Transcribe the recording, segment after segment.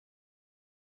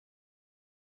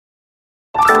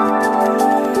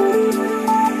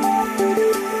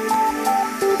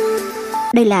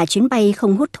Đây là chuyến bay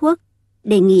không hút thuốc.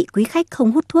 Đề nghị quý khách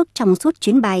không hút thuốc trong suốt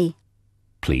chuyến bay.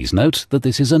 Please note that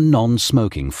this is a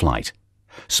non-smoking flight.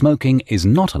 Smoking is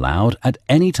not allowed at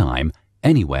any time,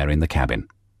 anywhere in the cabin.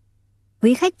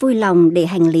 Quý khách vui lòng để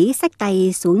hành lý xách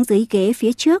tay xuống dưới ghế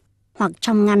phía trước hoặc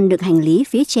trong ngăn đựng hành lý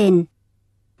phía trên.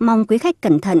 Mong quý khách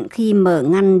cẩn thận khi mở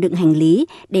ngăn đựng hành lý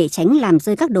để tránh làm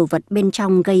rơi các đồ vật bên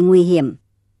trong gây nguy hiểm.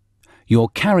 Your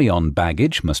carry-on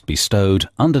baggage must be stowed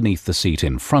underneath the seat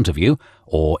in front of you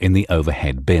or in the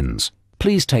overhead bins.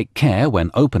 Please take care when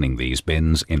opening these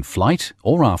bins in flight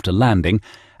or after landing,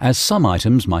 as some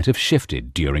items might have shifted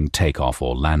during takeoff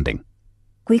or landing.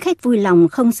 Quý khách vui lòng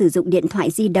không sử dụng điện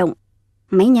thoại di động,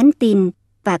 máy nhắn tin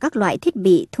và các loại thiết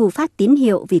bị thu phát tín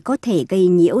hiệu vì có thể gây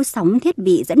nhiễu sóng thiết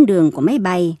bị dẫn đường của máy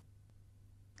bay.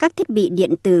 Các thiết bị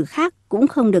điện tử khác cũng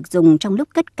không được dùng trong lúc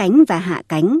cất cánh và hạ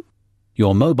cánh.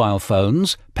 Your mobile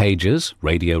phones, pagers,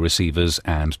 radio receivers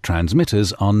and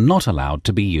transmitters are not allowed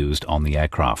to be used on the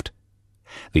aircraft.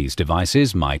 These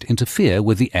devices might interfere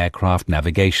with the aircraft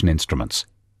navigation instruments.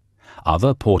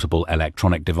 Other portable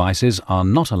electronic devices are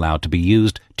not allowed to be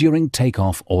used during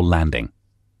takeoff or landing.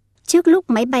 Trước lúc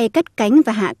máy bay cất cánh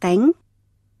và hạ cánh,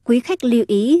 quý khách lưu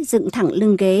ý dựng thẳng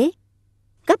lưng ghế,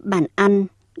 gấp bàn ăn,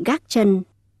 gác chân,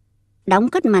 đóng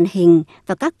cất màn hình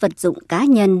và các vật dụng cá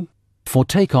nhân. For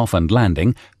takeoff and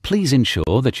landing, please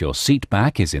ensure that your seat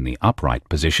back is in the upright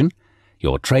position.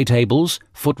 Your tray tables,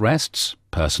 footrests,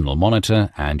 personal monitor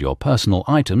and your personal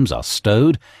items are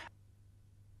stowed.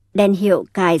 Đèn hiệu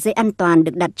cài dây an toàn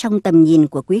được đặt trong tầm nhìn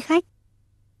của quý khách.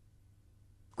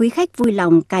 Quý khách vui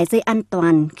lòng cài dây an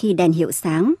toàn khi đèn hiệu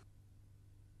sáng.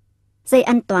 Dây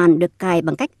an toàn được cài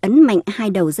bằng cách ấn mạnh hai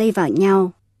đầu dây vào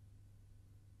nhau.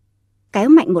 Kéo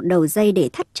mạnh một đầu dây để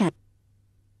thắt chặt.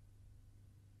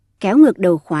 Kéo ngược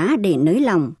đầu khóa để nới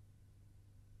lỏng.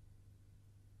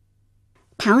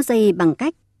 Tháo dây bằng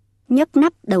cách nhấc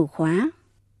nắp đầu khóa.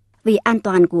 Vì an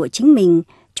toàn của chính mình,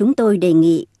 chúng tôi đề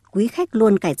nghị quý khách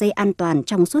luôn cài dây an toàn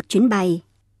trong suốt chuyến bay.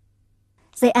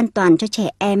 Dây an toàn cho trẻ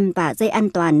em và dây an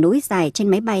toàn nối dài trên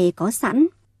máy bay có sẵn.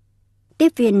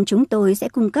 Tiếp viên chúng tôi sẽ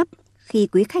cung cấp khi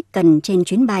quý khách cần trên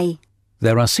chuyến bay.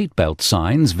 There are seatbelt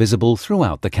signs visible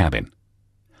throughout the cabin.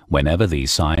 Whenever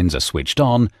these signs are switched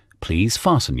on, please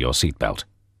fasten your seatbelt.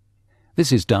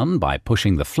 This is done by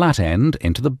pushing the flat end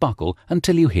into the buckle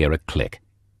until you hear a click.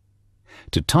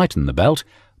 To tighten the belt,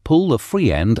 pull the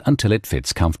free end until it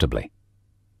fits comfortably.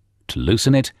 To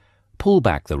loosen it, pull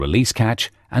back the release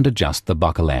catch and adjust the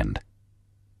buckle end.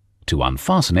 To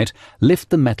unfasten it, lift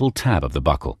the metal tab of the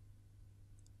buckle.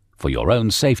 For your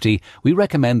own safety, we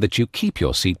recommend that you keep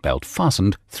your seatbelt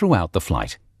fastened throughout the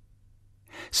flight.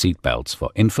 Seatbelts for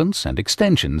infants and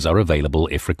extensions are available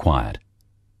if required.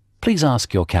 Please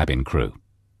ask your cabin crew.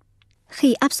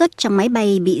 Khi áp suất trong máy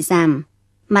bay bị giảm,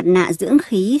 mặt nạ dưỡng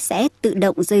khí sẽ tự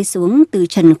động rơi xuống từ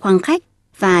trần khoang khách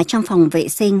và trong phòng vệ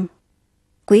sinh.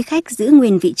 Quý khách giữ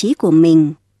nguyên vị trí của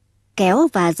mình, kéo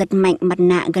và giật mạnh mặt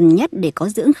nạ gần nhất để có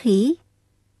dưỡng khí.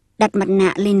 Đặt mặt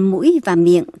nạ lên mũi và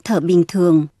miệng thở bình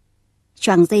thường.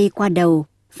 Choàng dây qua đầu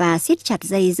và siết chặt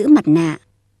dây giữ mặt nạ.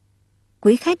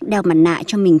 Quý khách đeo mặt nạ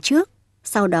cho mình trước,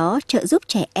 sau đó trợ giúp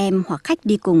trẻ em hoặc khách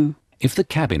đi cùng. If the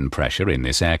cabin pressure in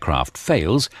this aircraft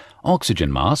fails,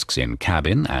 oxygen masks in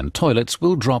cabin and toilets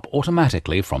will drop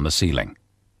automatically from the ceiling.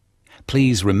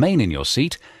 Please remain in your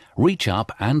seat, reach up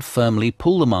and firmly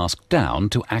pull the mask down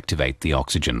to activate the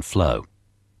oxygen flow.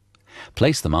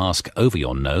 Place the mask over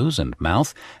your nose and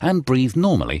mouth and breathe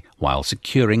normally while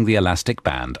securing the elastic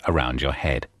band around your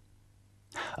head.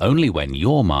 Only when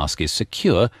your mask is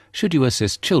secure should you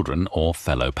assist children or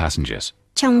fellow passengers.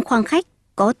 Trong khoang khách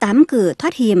có 8 cửa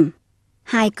thoát hiểm,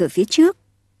 2 cửa phía trước,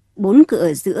 4 cửa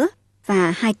ở giữa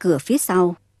và 2 cửa phía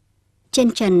sau.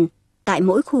 Trên trần, tại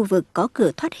mỗi khu vực có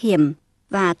cửa thoát hiểm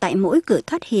và tại mỗi cửa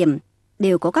thoát hiểm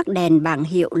đều có các đèn bảng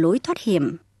hiệu lối thoát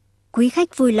hiểm. Quý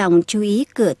khách vui lòng chú ý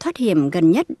cửa thoát hiểm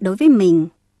gần nhất đối với mình.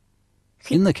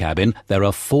 In the cabin, there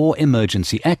are 4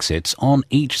 emergency exits on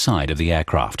each side of the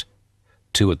aircraft.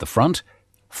 2 at the front,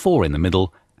 4 in the middle,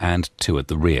 and 2 at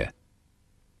the rear.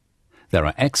 There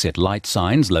are exit light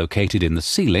signs located in the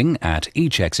ceiling at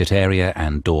each exit area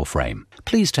and door frame.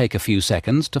 Please take a few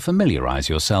seconds to familiarize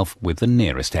yourself with the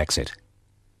nearest exit.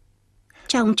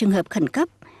 Trong trường hợp khẩn cấp,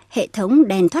 hệ thống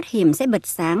đèn thoát hiểm sẽ bật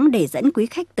sáng để dẫn quý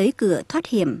khách tới cửa thoát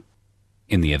hiểm.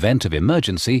 In the event of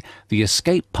emergency, the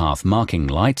escape path marking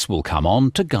lights will come on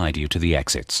to guide you to the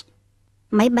exits.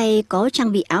 Máy bay có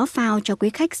trang bị áo phao cho quý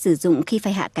khách sử dụng khi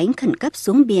phải hạ cánh khẩn cấp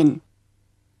xuống biển.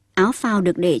 Áo phao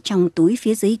được để trong túi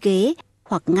phía dưới ghế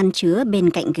hoặc ngăn chứa bên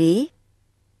cạnh ghế.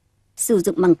 Sử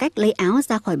dụng bằng cách lấy áo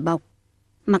ra khỏi bọc,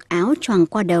 Mặc áo choàng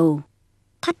qua đầu,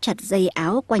 thắt chặt dây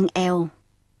áo quanh eo.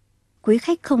 Quý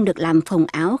khách không được làm phồng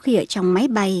áo khi ở trong máy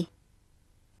bay.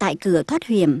 Tại cửa thoát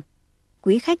hiểm,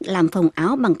 quý khách làm phồng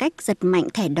áo bằng cách giật mạnh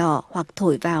thẻ đỏ hoặc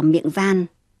thổi vào miệng van.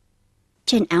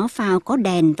 Trên áo phao có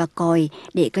đèn và còi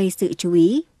để gây sự chú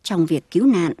ý trong việc cứu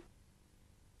nạn.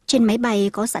 Trên máy bay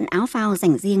có sẵn áo phao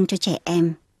dành riêng cho trẻ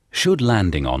em. Should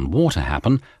landing on water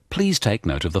happen, please take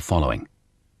note of the following.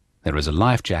 There is a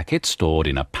life jacket stored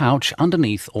in a pouch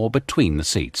underneath or between the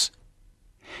seats.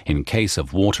 In case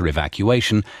of water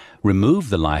evacuation, remove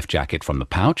the life jacket from the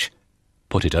pouch,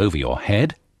 put it over your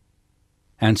head,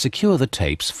 and secure the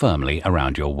tapes firmly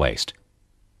around your waist.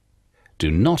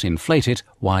 Do not inflate it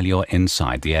while you're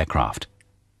inside the aircraft.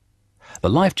 The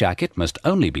life jacket must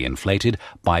only be inflated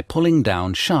by pulling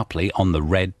down sharply on the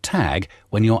red tag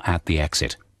when you're at the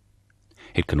exit.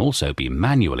 It can also be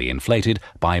manually inflated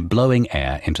by blowing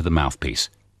air into the mouthpiece.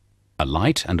 A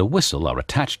light and a whistle are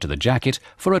attached to the jacket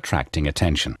for attracting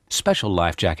attention. Special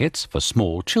life jackets for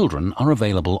small children are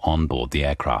available on board the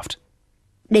aircraft.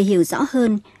 Để hiểu rõ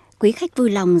hơn, quý khách vui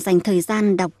lòng dành thời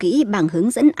gian đọc kỹ bảng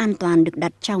hướng dẫn an toàn được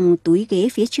đặt trong túi ghế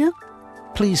phía trước.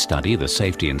 Please study the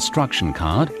safety instruction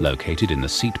card located in the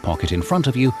seat pocket in front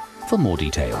of you for more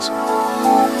details.